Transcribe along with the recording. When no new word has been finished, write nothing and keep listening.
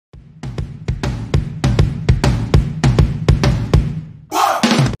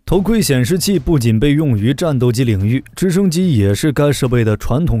头盔显示器不仅被用于战斗机领域，直升机也是该设备的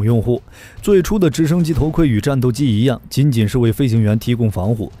传统用户。最初的直升机头盔与战斗机一样，仅仅是为飞行员提供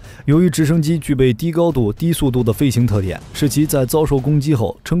防护。由于直升机具备低高度、低速度的飞行特点，使其在遭受攻击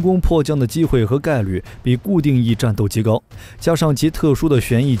后成功迫降的机会和概率比固定翼战斗机高。加上其特殊的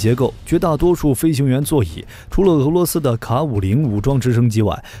旋翼结构，绝大多数飞行员座椅，除了俄罗斯的卡50武装直升机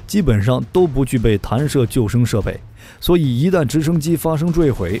外，基本上都不具备弹射救生设备。所以，一旦直升机发生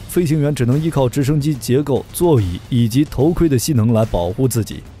坠毁，飞行员只能依靠直升机结构、座椅以及头盔的性能来保护自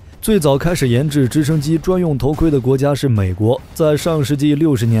己。最早开始研制直升机专用头盔的国家是美国，在上世纪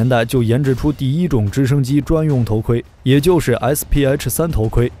60年代就研制出第一种直升机专用头盔，也就是 SPH-3 头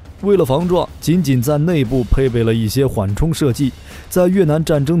盔。为了防撞，仅仅在内部配备了一些缓冲设计。在越南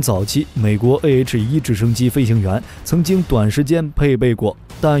战争早期，美国 AH-1 直升机飞行员曾经短时间配备过，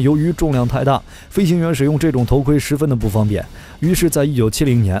但由于重量太大，飞行员使用这种头盔十分的不方便。于是，在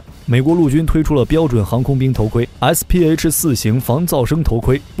1970年，美国陆军推出了标准航空兵头盔 SPH-4 型防噪声头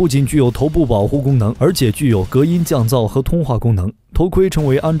盔，不仅具有头部保护功能，而且具有隔音降噪和通话功能。头盔成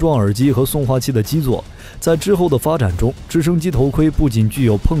为安装耳机和送话器的基座。在之后的发展中，直升机头盔不仅具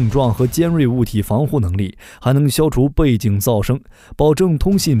有碰撞和尖锐物体防护能力，还能消除背景噪声，保证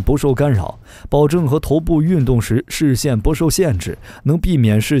通信不受干扰，保证和头部运动时视线不受限制，能避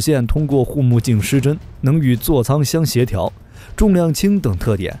免视线通过护目镜失真，能与座舱相协调，重量轻等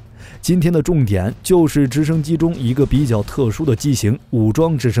特点。今天的重点就是直升机中一个比较特殊的机型——武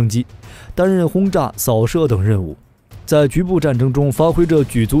装直升机，担任轰炸、扫射等任务。在局部战争中发挥着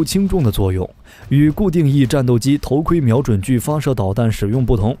举足轻重的作用。与固定翼战斗机头盔瞄准具发射导弹使用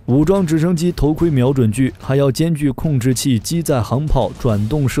不同，武装直升机头盔瞄准具还要兼具控制器机载航炮转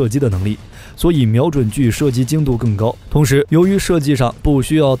动射击的能力，所以瞄准具射击精度更高。同时，由于设计上不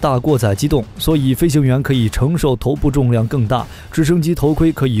需要大过载机动，所以飞行员可以承受头部重量更大，直升机头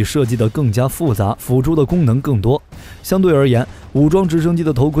盔可以设计得更加复杂，辅助的功能更多。相对而言，武装直升机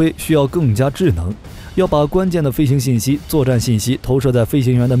的头盔需要更加智能，要把关键的飞行信息、作战信息投射在飞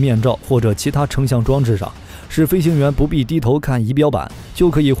行员的面罩或者其他成像装置上，使飞行员不必低头看仪表板，就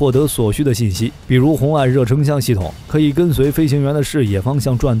可以获得所需的信息。比如红外热成像系统可以跟随飞行员的视野方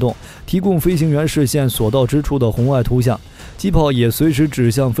向转动，提供飞行员视线所到之处的红外图像。机炮也随时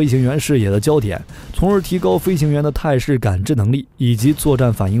指向飞行员视野的焦点，从而提高飞行员的态势感知能力以及作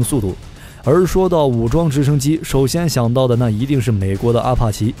战反应速度。而说到武装直升机，首先想到的那一定是美国的阿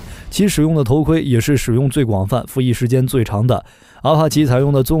帕奇，其使用的头盔也是使用最广泛、服役时间最长的。阿帕奇采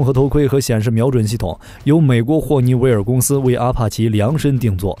用的综合头盔和显示瞄准系统由美国霍尼韦尔公司为阿帕奇量身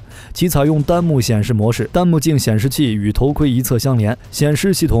定做，其采用单目显示模式，单目镜显示器与头盔一侧相连，显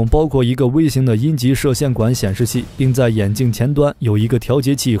示系统包括一个微型的阴极射线管显示器，并在眼镜前端有一个调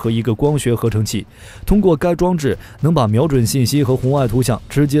节器和一个光学合成器。通过该装置能把瞄准信息和红外图像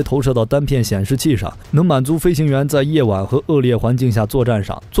直接投射到单片显示器上，能满足飞行员在夜晚和恶劣环境下作战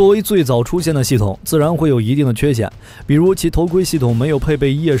上。作为最早出现的系统，自然会有一定的缺陷，比如其头盔系统没有配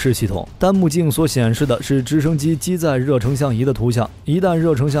备夜视系统，单目镜所显示的是直升机机载热成像仪的图像，一旦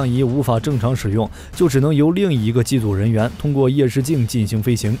热成像仪无法正常使用，就只能由另一个机组人员通过夜视镜进行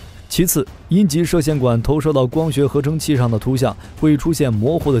飞行。其次，阴极射线管投射到光学合成器上的图像会出现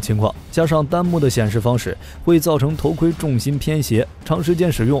模糊的情况，加上单目的显示方式会造成头盔重心偏斜，长时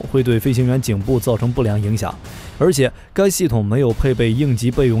间使用会对飞行员颈部造成不良影响。而且该系统没有配备应急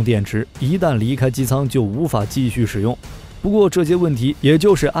备用电池，一旦离开机舱就无法继续使用。不过这些问题也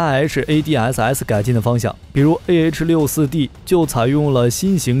就是 AAIH 改进的方向，比如 AH-64D 就采用了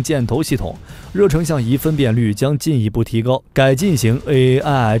新型箭头系统，热成像仪分辨率将进一步提高。改进型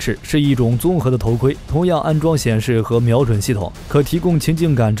AAIH 是一种综合的头盔，同样安装显示和瞄准系统，可提供情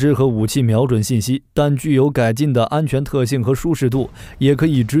境感知和武器瞄准信息，但具有改进的安全特性和舒适度，也可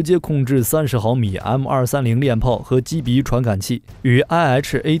以直接控制30毫米 M230 链炮和机鼻传感器。与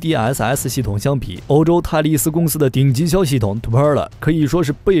AAIH 系统相比，欧洲泰利斯公司的顶级消息系统 Topowl 可以说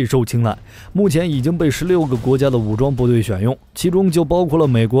是备受青睐，目前已经被16个国家的武装部队选用，其中就包括了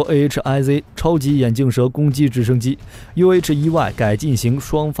美国 AHIZ 超级眼镜蛇攻击直升机、UH-1Y 改进型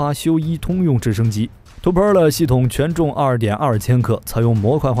双发修一通用直升机。Topowl 系统全重2.2千克，采用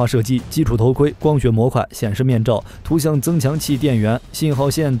模块化设计，基础头盔、光学模块、显示面罩、图像增强器电源、信号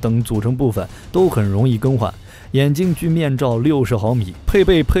线等组成部分都很容易更换。眼镜距面罩60毫米，配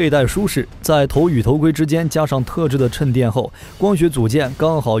备佩戴舒适，在头与头盔之间加上特制的衬垫后，光学组件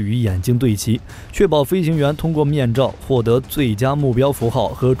刚好与眼镜对齐，确保飞行员通过面罩获得最佳目标符号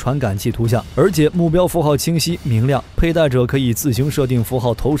和传感器图像，而且目标符号清晰明亮。佩戴者可以自行设定符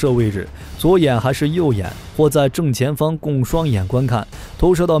号投射位置，左眼还是右眼，或在正前方供双眼观看。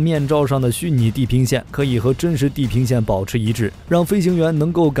投射到面罩上的虚拟地平线可以和真实地平线保持一致，让飞行员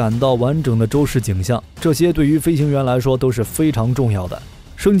能够感到完整的周视景象。这些对于飞行员来说都是非常重要的。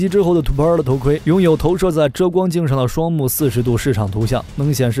升级之后的 Topowl 头盔拥有投射在遮光镜上的双目40度视场图像，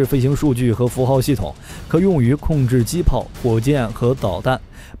能显示飞行数据和符号系统，可用于控制机炮、火箭和导弹，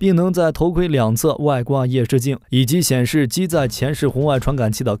并能在头盔两侧外挂夜视镜，以及显示机载前视红外传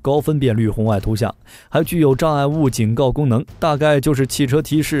感器的高分辨率红外图像，还具有障碍物警告功能，大概就是汽车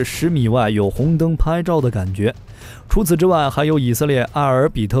提示10米外有红灯拍照的感觉。除此之外，还有以色列埃尔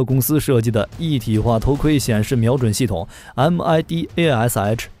比特公司设计的一体化头盔显示瞄准系统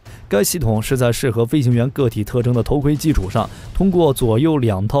MIDASH。该系统是在适合飞行员个体特征的头盔基础上，通过左右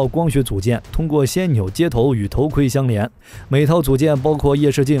2套光学组件，通过氙钮接头与头盔相连。每套组件包括夜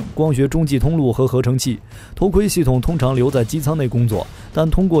视镜、光学中继通路和合成器。头盔系统通常留在机舱内工作，但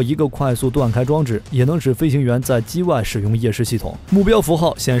通过一个快速断开装置，也能使飞行员在机外使用夜视系统。目标符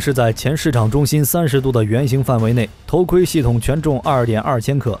号显示在前视场中心30度的圆形范围内。头盔系统全重2.2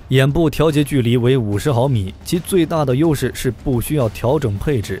千克，眼部调节距离为50毫米。其最大的优势是不需要调整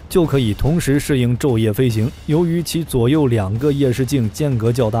配置，就可以同时适应昼夜飞行。由于其左右2个夜视镜间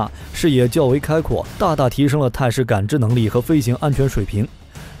隔较大，视野较为开阔，大大提升了态势感知能力和飞行安全水平。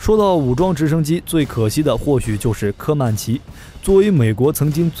说到武装直升机，最可惜的或许就是科曼奇。作为美国曾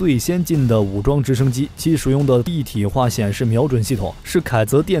经最先进的武装直升机，其使用的一体化显示瞄准系统是凯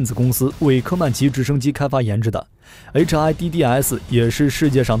泽电子公司为科曼奇直升机开发研制的。HIDDS 也是世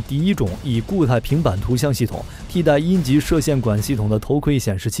界上第一种以固态平板图像系统替代阴极射线管系统的头盔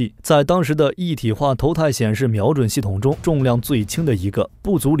显示器，在当时的一体化头态显示瞄准系统中重量最轻的一个，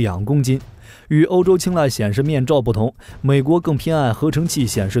不足2公斤。与欧洲青睐显示面罩不同，美国更偏爱合成器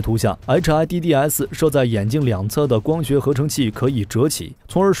显示图像。HIDDS 设在眼镜两侧的光学合成器可以折起，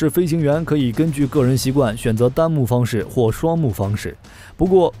从而使飞行员可以根据个人习惯选择单目方式或双目方式。不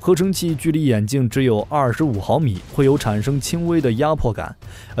过，合成器距离眼镜只有25毫米，会有产生轻微的压迫感。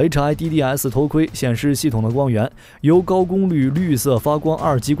HIDDS 头盔显示系统的光源由高功率绿色发光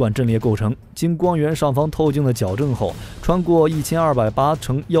2极管阵列构成，经光源上方透镜的矫正后，穿过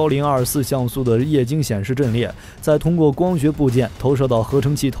1208×1024像素的液晶显示阵列，再通过光学部件投射到合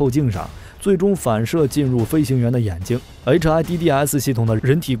成器透镜上，最终反射进入飞行员的眼睛。HIDDS 系统的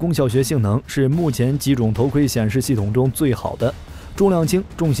人体功效学性能是目前几种头盔显示系统中最好的，重量轻，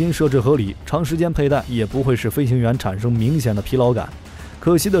重心设置合理，长时间佩戴也不会使飞行员产生明显的疲劳感。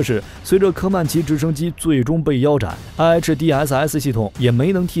可惜的是，随着科曼奇直升机最终被腰斩， IHDSS 系统也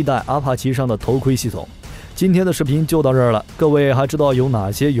没能替代阿帕奇上的头盔系统。今天的视频就到这儿了，各位还知道有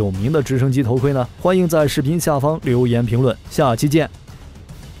哪些有名的直升机头盔呢？欢迎在视频下方留言评论，下期见。